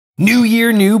New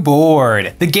year, new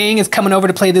board. The gang is coming over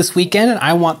to play this weekend, and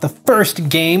I want the first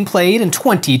game played in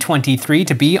 2023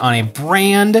 to be on a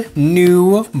brand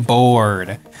new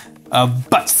board. A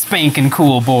butt spanking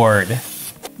cool board.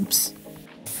 Oops.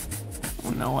 Oh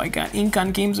no, I got ink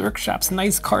on Games Workshop's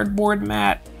nice cardboard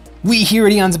mat. We here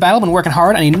at EonsOfBattle have been working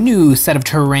hard on a new set of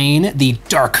terrain, the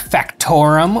Dark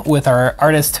Factorum, with our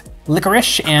artist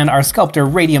Liqerise and our sculptor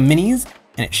Radium Minis,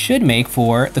 and it should make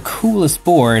for the coolest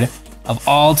board of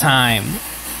all time.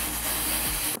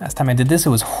 Last time I did this, it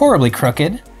was horribly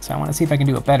crooked, so I want to see if I can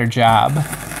do a better job.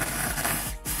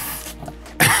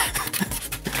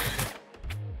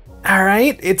 All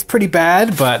right, it's pretty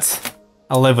bad, but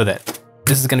I'll live with it.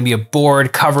 This is gonna be a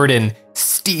board covered in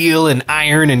steel and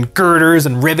iron and girders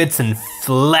and rivets and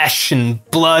flesh and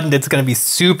blood, and it's gonna be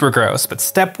super gross. But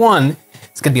step one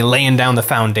is gonna be laying down the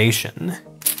foundation.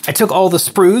 I took all the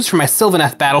sprues from my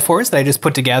Sylvaneth Battle Force that I just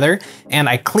put together, and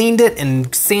I cleaned it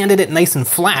and sanded it nice and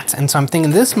flat. And so I'm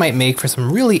thinking this might make for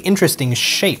some really interesting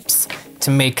shapes to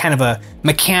make kind of a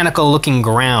mechanical looking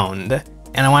ground.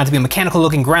 And I want it to be a mechanical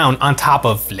looking ground on top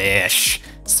of flesh.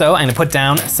 So I'm gonna put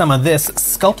down some of this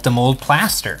Sculpt-A-Mold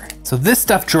plaster. So this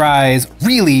stuff dries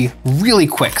really, really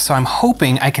quick. So I'm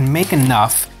hoping I can make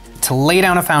enough to lay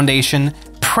down a foundation,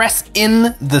 press in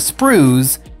the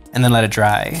sprues, and then let it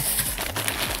dry.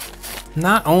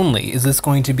 Not only is this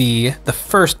going to be the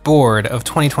first board of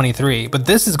 2023, but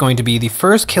this is going to be the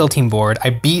first Kill Team board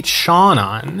I beat Sean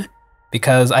on,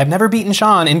 because I've never beaten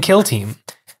Sean in Kill Team.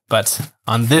 But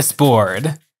on this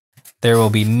board, there will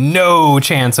be no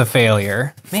chance of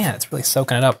failure. Man, it's really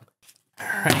soaking it up. All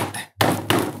right.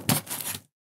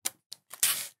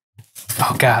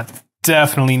 Oh God,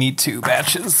 definitely need 2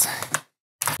 batches.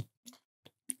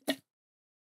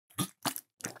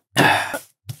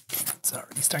 It's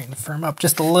already starting to firm up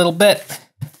just a little bit.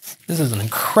 This is an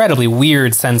incredibly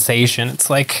weird sensation. It's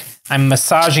like I'm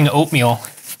massaging oatmeal.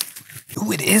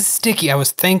 Ooh, it is sticky.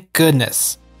 Thank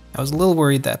goodness. I was a little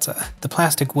worried that the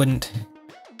plastic wouldn't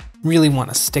really want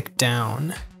to stick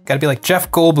down. Gotta be like Jeff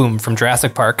Goldblum from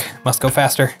Jurassic Park. Must go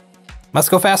faster.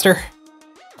 Must go faster.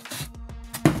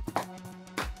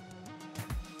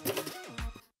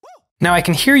 Now I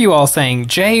can hear you all saying,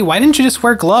 Jay, why didn't you just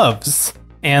wear gloves?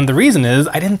 And the reason is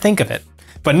I didn't think of it.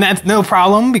 But that's no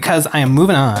problem because I am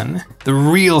moving on. The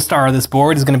real star of this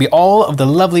board is gonna be all of the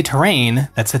lovely terrain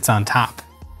that sits on top.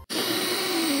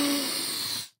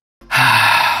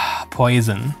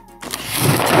 Poison.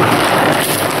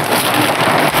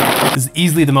 This is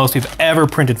easily the most we've ever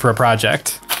printed for a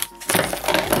project.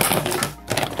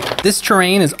 This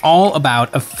terrain is all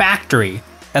about a factory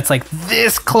that's like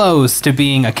this close to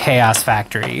being a chaos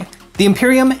factory. The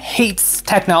Imperium hates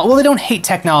technology. Well, they don't hate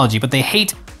technology, but they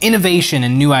hate innovation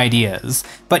and new ideas.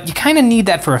 But you kind of need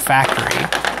that for a factory.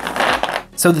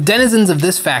 So the denizens of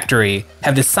this factory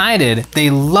have decided they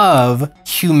love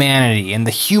humanity and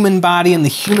the human body and the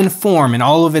human form and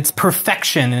all of its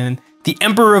perfection, and the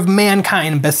Emperor of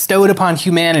Mankind bestowed upon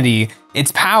humanity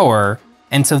its power.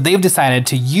 And so they've decided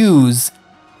to use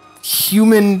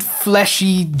human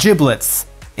fleshy giblets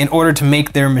in order to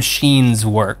make their machines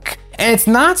work. And it's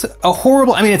not a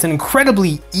horrible, I mean, it's an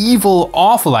incredibly evil,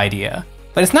 awful idea,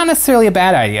 but it's not necessarily a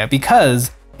bad idea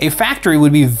because a factory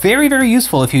would be very, very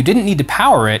useful if you didn't need to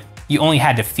power it, you only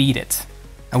had to feed it.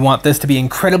 I want this to be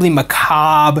incredibly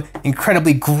macabre,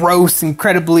 incredibly gross,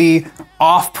 incredibly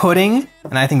off-putting,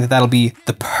 and I think that that'll be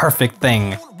the perfect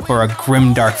thing for a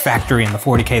grimdark factory in the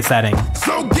 40K setting.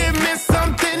 So give me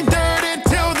something dirty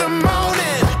till the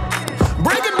morning.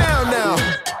 Break it down now.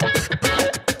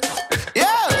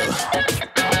 Yeah.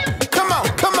 Come on,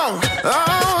 come on.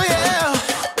 Oh yeah.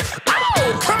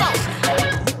 Oh, come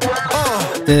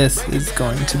on. This is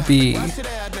going to be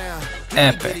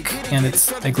epic, and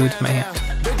I glued to my hand.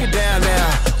 Break it down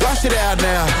now. Wash it out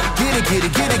now. Get it, get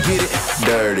it, get it, get it.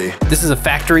 Dirty. This is a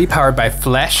factory powered by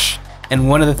flesh, and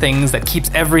one of the things that keeps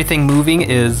everything moving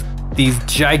is these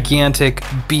gigantic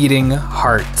beating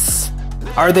hearts.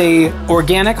 Are they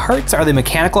organic hearts? Are they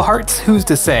mechanical hearts? Who's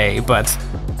to say? But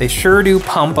they sure do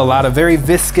pump a lot of very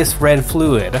viscous red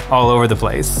fluid all over the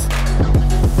place.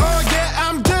 Oh yeah,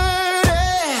 I'm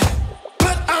dirty,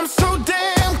 but I'm so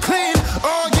damn clean.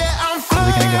 Oh yeah, I'm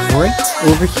We're gonna go right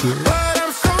over here. but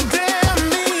I'm so damn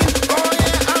mean. Oh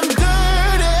yeah, I'm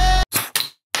dirty.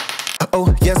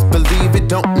 Oh yes, believe it,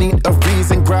 don't need a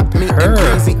reason. Grab me and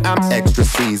crazy, I'm extra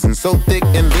seasoned, so thick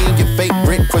and lean. Your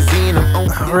favorite cuisine.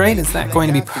 All right, is that going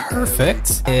to be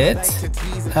perfect? It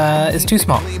is too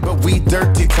small. But we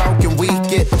dirty talking, we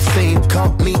get seen.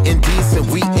 Call me indecent,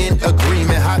 we in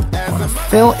agreement. Hot as a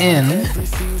Fill in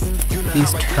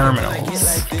these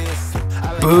terminals.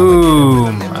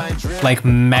 Boom, like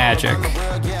magic.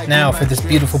 Now for this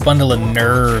beautiful bundle of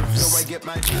nerves.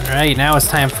 All right, now it's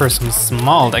time for some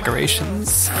small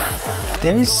decorations.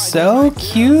 They're so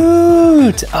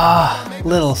cute. Ah,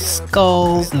 little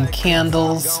skulls and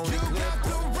candles.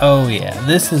 Oh yeah,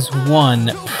 this is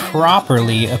one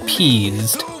properly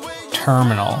appeased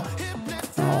terminal.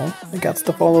 Oh, I got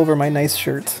stuff all over my nice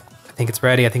shirt. I think it's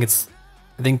ready. I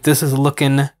think this is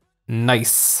looking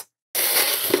nice.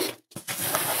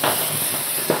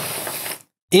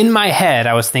 In my head,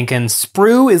 I was thinking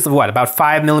sprue is what, about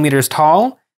 5 millimeters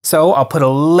tall? So I'll put a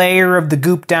layer of the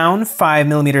goop down 5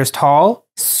 millimeters tall,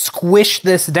 squish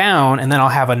this down, and then I'll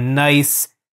have a nice,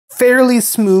 fairly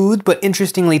smooth, but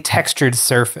interestingly textured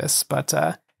surface. But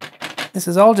this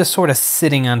is all just sort of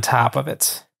sitting on top of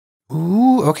it.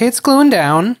 Ooh, okay, it's gluing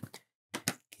down.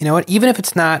 You know what, even if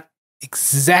it's not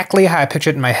exactly how I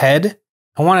pictured it in my head,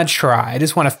 I want to try. I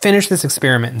just want to finish this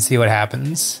experiment and see what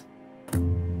happens.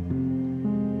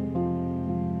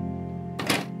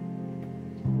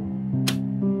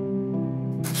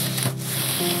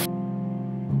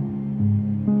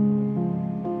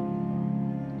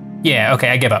 Yeah, okay,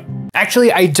 I give up.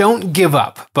 Actually, I don't give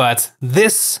up, but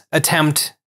this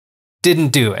attempt didn't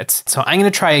do it. So I'm gonna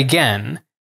try again,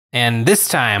 and this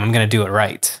time I'm gonna do it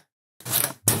right.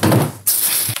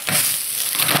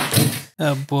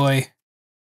 Oh boy.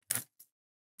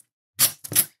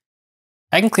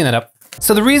 I can clean that up.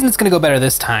 So the reason it's gonna go better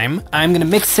this time, I'm gonna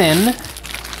mix in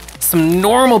some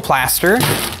normal plaster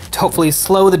to hopefully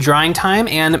slow the drying time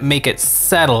and make it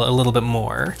settle a little bit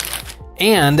more.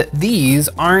 And these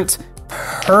aren't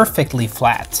perfectly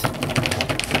flat.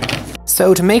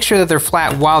 So to make sure that they're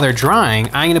flat while they're drying,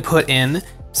 I'm gonna put in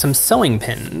some sewing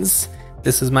pins.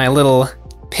 This is my little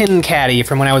pin caddy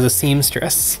from when I was a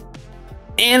seamstress.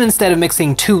 And instead of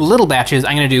mixing 2 little batches,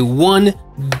 I'm gonna do 1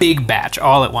 big batch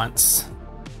all at once.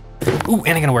 Ooh, and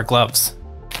I'm gonna wear gloves.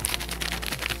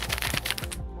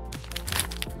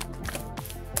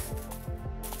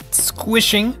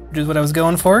 Squishing, which is what I was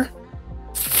going for.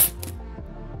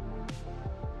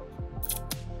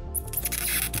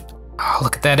 Oh,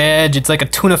 look at that edge. It's like a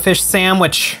tuna fish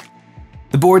sandwich.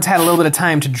 The boards had a little bit of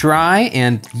time to dry,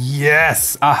 and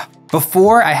yes.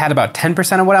 Before I had about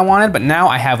 10% of what I wanted, but now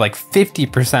I have like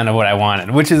 50% of what I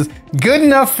wanted, which is good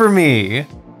enough for me.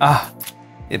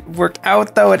 It worked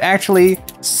out though. It actually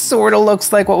sort of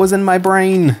looks like what was in my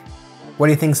brain. What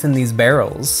do you think's in these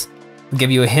barrels? I'll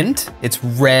give you a hint. It's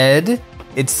red,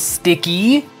 it's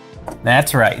sticky.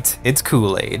 That's right, it's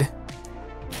Kool-Aid.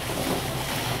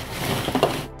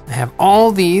 I have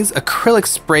all these acrylic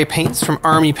spray paints from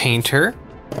Army Painter,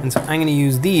 and so I'm gonna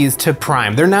use these to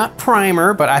prime. They're not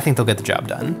primer, but I think they'll get the job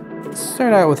done. Let's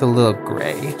start out with a little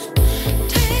gray.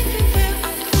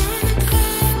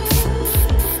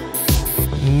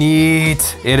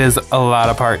 Neat, it is a lot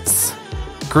of parts.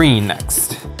 Green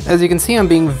next. As you can see, I'm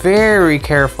being very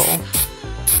careful.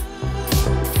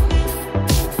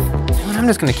 And I'm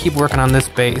just gonna keep working on this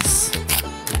base,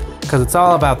 because it's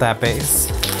all about that base.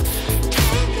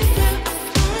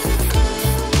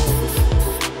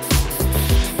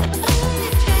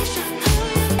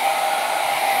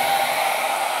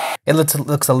 It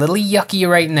looks a little yucky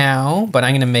right now, but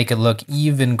I'm gonna make it look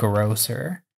even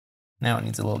grosser. Now it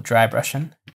needs a little dry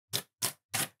brushing.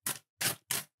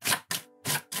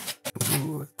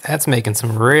 Ooh, that's making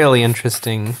some really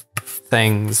interesting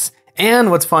things.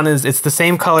 And what's fun is it's the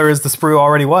same color as the sprue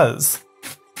already was.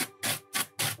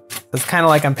 It's kind of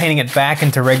like I'm painting it back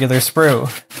into regular sprue.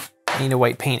 I need a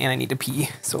white paint and I need to pee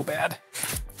so bad.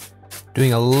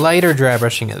 Doing a lighter dry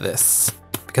brushing of this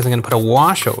because I'm gonna put a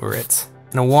wash over it.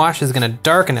 And a wash is gonna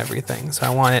darken everything. So I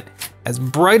want it as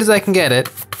bright as I can get it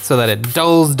so that it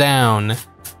dulls down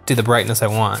to the brightness I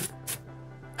want.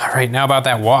 All right, now about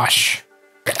that wash.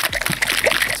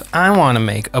 So I wanna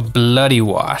make a bloody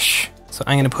wash. So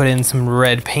I'm gonna put in some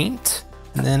red paint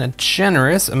and then a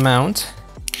generous amount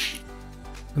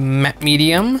of matte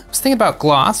medium. I was thinking about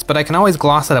gloss, but I can always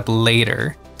gloss it up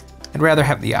later. I'd rather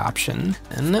have the option.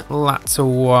 And lots of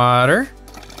water.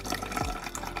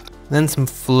 Then some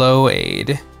Flow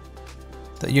Aid.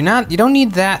 You don't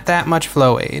need that much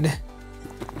Flow Aid.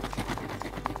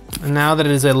 And now that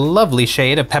it is a lovely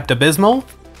shade of Pepto-Bismol,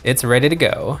 it's ready to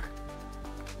go.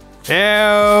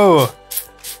 Ew!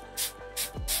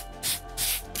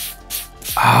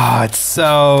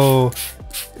 Oh,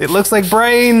 it looks like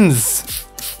brains.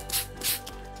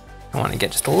 I want to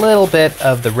get just a little bit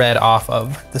of the red off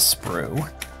of the sprue.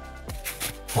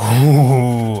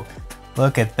 Ooh,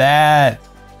 look at that.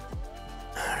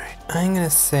 I'm gonna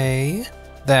say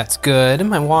that's good.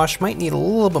 My wash might need a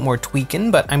little bit more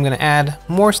tweaking, but I'm gonna add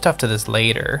more stuff to this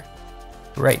later.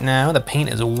 Right now, the paint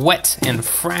is wet and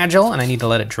fragile and I need to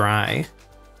let it dry.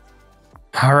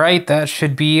 All right, that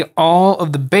should be all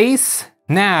of the base.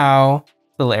 Now,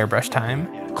 little airbrush time.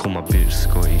 Call my bitch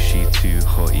Scotty, she too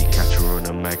hotty. Catch her on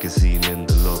a magazine in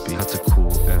the lobby. Had to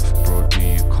call F, bro, do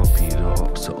you copy? The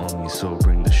ops are on me, so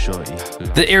bring the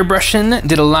shotty. The airbrushing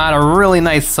did a lot of really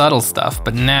nice subtle stuff,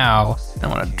 but now I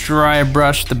want to dry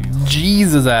brush the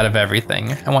Jesus out of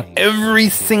everything. I want every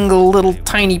single little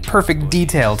tiny perfect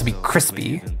detail to be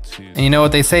crispy. And you know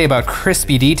what they say about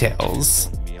crispy details?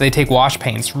 They take wash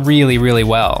paints really, really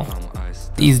well.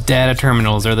 These data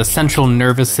terminals are the central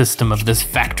nervous system of this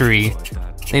factory.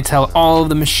 They tell all of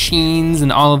the machines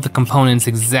and all of the components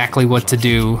exactly what to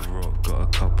do.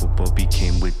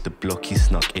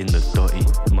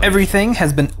 Everything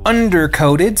has been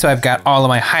undercoated, so I've got all of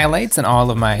my highlights and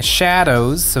all of my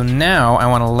shadows, so now I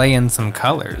want to lay in some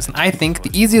colors. And I think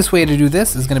the easiest way to do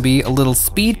this is going to be a little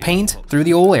speed paint through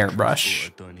the old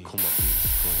airbrush.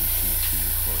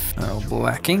 Oh,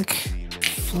 black ink,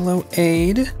 flow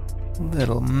aid,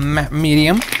 little matte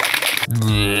medium,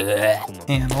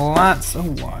 and lots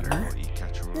of water.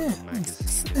 Yeah,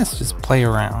 let's just play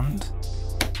around.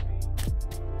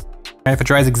 If it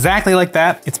dries exactly like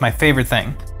that, it's my favorite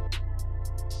thing.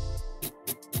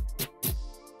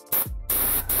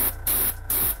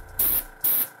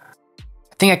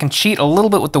 I think I can cheat a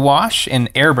little bit with the wash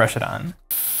and airbrush it on.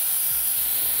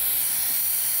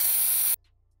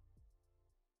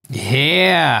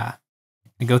 Yeah.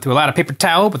 I go through a lot of paper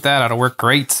towel, but that ought to work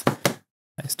great.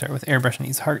 I start with airbrushing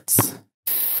these hearts.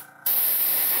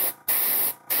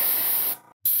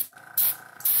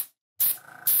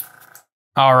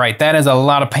 All right, that is a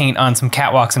lot of paint on some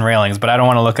catwalks and railings, but I don't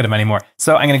want to look at them anymore.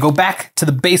 So I'm gonna go back to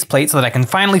the base plate so that I can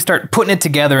finally start putting it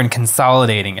together and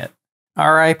consolidating it.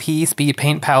 RIP speed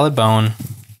paint palette bone.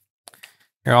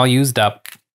 You're all used up.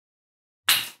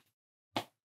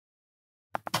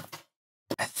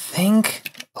 I think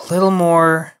a little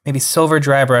more, maybe silver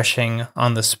dry brushing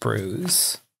on the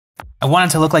sprues. I want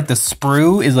it to look like the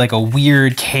sprue is like a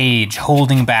weird cage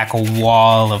holding back a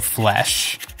wall of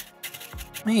flesh.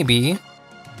 Maybe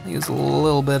use a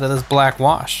little bit of this black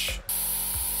wash.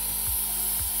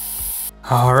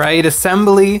 All right,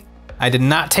 assembly. I did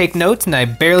not take notes and I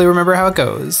barely remember how it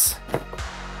goes.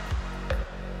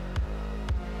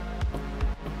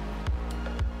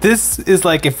 This is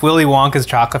like if Willy Wonka's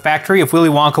chocolate factory, if Willy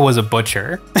Wonka was a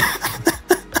butcher.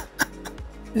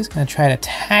 I'm just gonna try to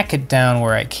tack it down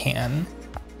where I can.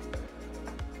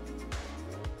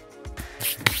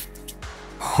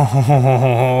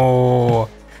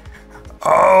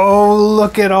 Oh,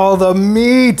 look at all the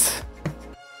meat.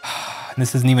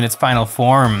 This isn't even its final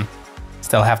form.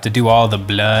 Still have to do all the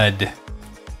blood.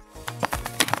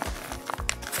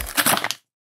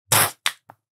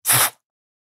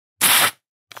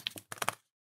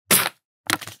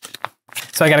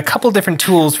 So I got a couple different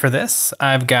tools for this.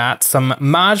 I've got some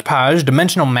Mod Podge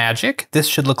Dimensional Magic. This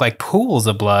should look like pools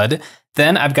of blood.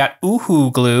 Then I've got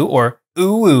Oohoo glue or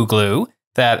Ooh glue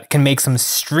that can make some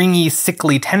stringy,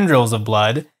 sickly tendrils of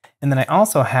blood. And then I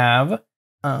also have,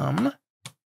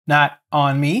 not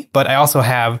on me, but I also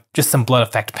have just some blood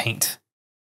effect paint.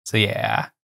 So yeah,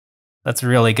 let's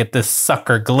really get this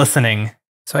sucker glistening.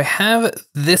 So I have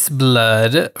this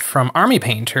blood from Army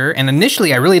Painter, and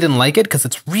initially I really didn't like it because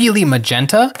it's really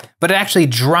magenta, but it actually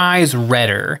dries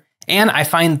redder. And I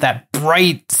find that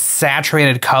bright,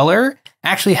 saturated color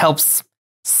actually helps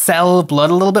sell blood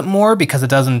a little bit more because it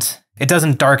doesn't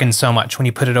darken so much when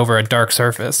you put it over a dark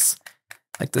surface,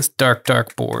 like this dark,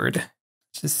 dark board.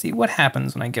 Let's just see what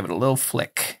happens when I give it a little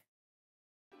flick.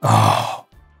 Oh,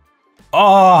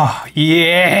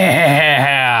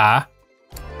 yeah.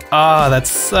 Oh, that's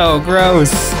so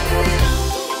gross.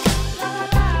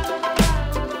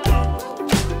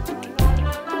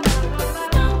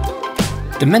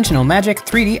 Dimensional Magic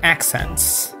 3D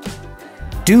Accents.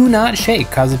 Do not shake,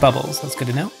 causes bubbles. That's good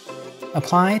to know.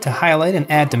 Apply to highlight and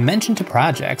add dimension to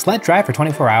projects. Let dry for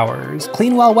 24 hours.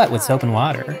 Clean while wet with soap and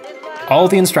water. All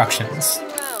the instructions.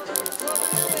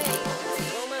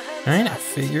 All right, I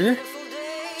figure.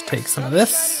 Let's take some of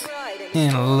this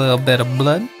and a little bit of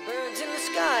blood.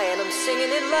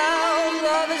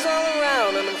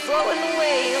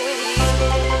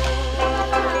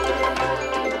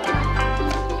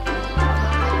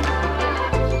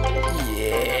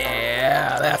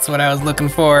 Yeah, that's what I was looking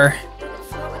for.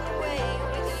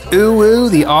 Ooh,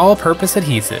 the all-purpose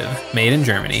adhesive, made in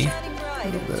Germany. A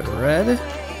little bit of red.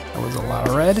 That was a lot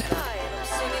of red.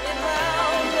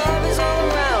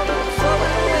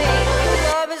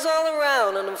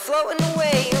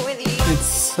 It's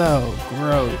so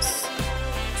gross.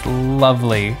 It's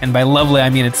lovely. And by lovely, I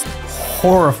mean it's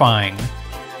horrifying.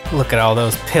 Look at all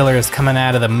those pillars coming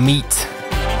out of the meat.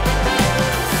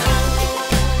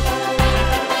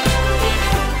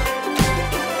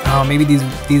 Oh, maybe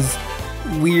these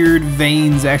weird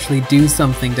veins actually do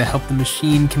something to help the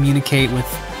machine communicate with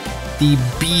the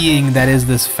being that is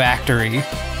this factory.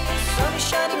 Sun is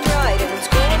shining bright and it's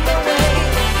going my way.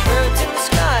 Birds in the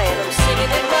sky and I'm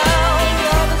singing it loud.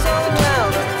 Love is all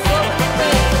around and I'm floating away.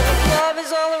 Love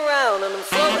is all around and I'm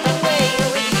floating away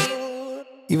with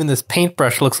you. Even this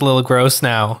paintbrush looks a little gross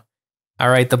now. All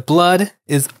right, the blood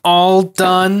is all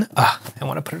done. I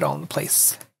want to put it all in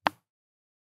place.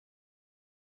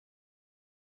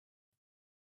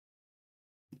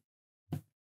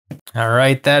 All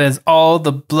right, that is all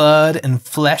the blood and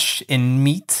flesh and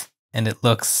meat, and it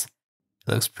looks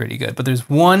pretty good. But there's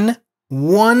one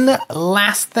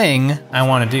last thing I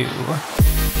want to do.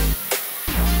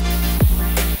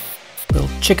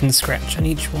 Little chicken scratch on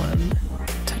each one,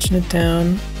 touching it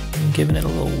down and giving it a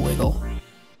little wiggle.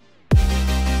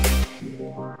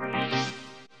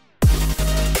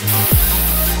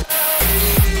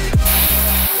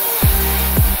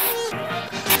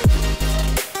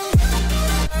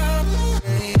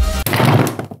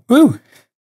 Woo!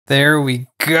 There we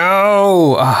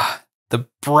go. The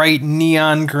bright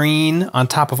neon green on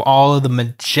top of all of the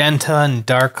magenta and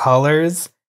dark colors.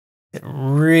 It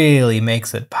really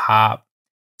makes it pop.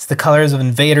 It's the colors of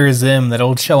Invader Zim, that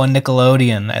old show on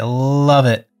Nickelodeon. I love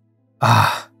it.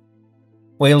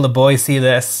 Wait till the boys see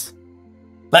this.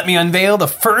 Let me unveil the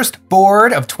first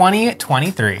board of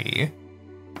 2023.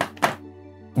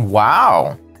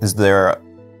 Wow. Is there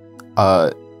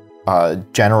a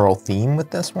general theme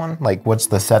with this one? Like, what's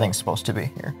the setting supposed to be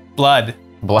here? Blood.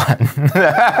 Blood.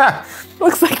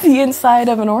 Looks like the inside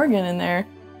of an organ in there.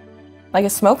 Like a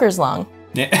smoker's lung.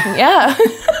 Yeah. Yeah.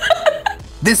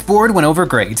 This board went over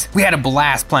great. We had a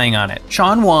blast playing on it.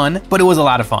 Sean won, but it was a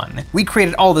lot of fun. We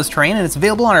created all this terrain and it's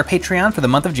available on our Patreon for the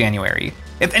month of January.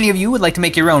 If any of you would like to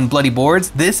make your own bloody boards,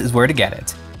 this is where to get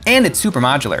it. And it's super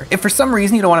modular. If for some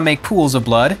reason you don't want to make pools of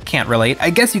blood, can't relate, I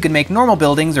guess you could make normal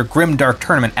buildings or grim dark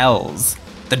tournament L's.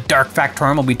 The Dark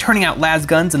Factorum will be turning out las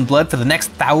guns and blood for the next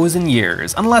 1,000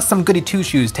 years, unless some goody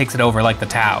two-shoes takes it over like the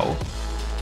Tau.